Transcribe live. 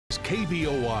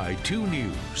KBOI 2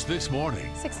 News this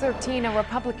morning. 6:13, a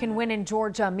Republican win in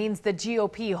Georgia means the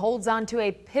GOP holds on to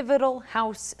a pivotal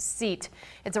House seat.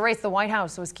 It's a race the White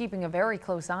House was keeping a very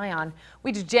close eye on.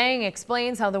 Weijia Jiang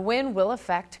explains how the win will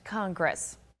affect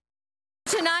Congress.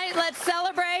 Tonight, let's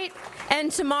celebrate, and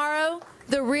tomorrow,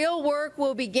 the real work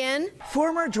will begin.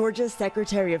 Former Georgia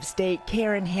Secretary of State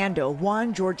Karen Handel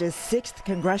won Georgia's 6th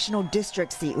congressional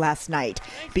district seat last night,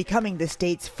 becoming the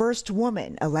state's first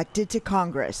woman elected to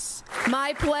Congress.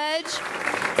 My pledge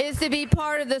is to be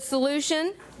part of the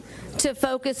solution, to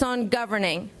focus on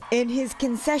governing. In his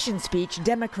concession speech,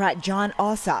 Democrat Jon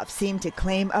Ossoff seemed to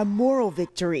claim a moral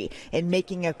victory in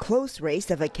making a close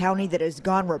race of a county that has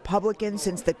gone Republican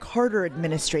since the Carter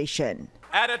administration.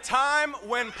 At a time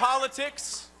when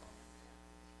politics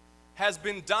has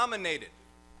been dominated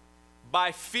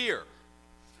by fear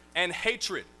and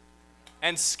hatred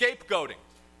and scapegoating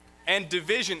and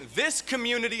division, this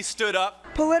community stood up.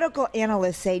 Political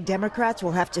analysts say Democrats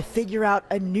will have to figure out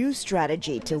a new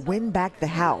strategy to win back the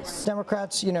House.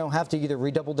 Democrats, have to either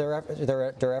redouble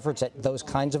their efforts at those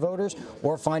kinds of voters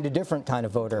or find a different kind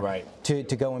of voter to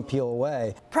go and peel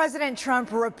away. President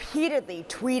Trump repeatedly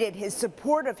tweeted his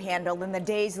support of Handel in the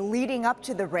days leading up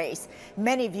to the race.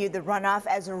 Many viewed the runoff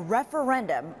as a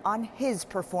referendum on his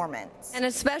performance. And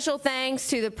a special thanks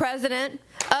to the President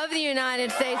of the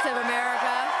United States of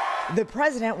America. The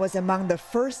president was among the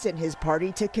first in his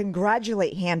party to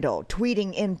congratulate Handel,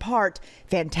 tweeting in part,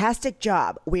 "Fantastic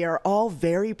job. We are all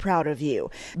very proud of you."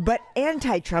 But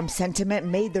anti-Trump sentiment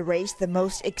made the race the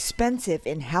most expensive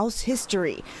in House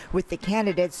history, with the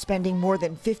candidates spending more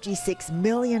than $56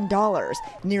 million,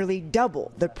 nearly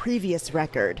double the previous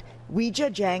record.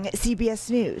 Weijia Jiang, CBS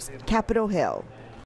News, Capitol Hill.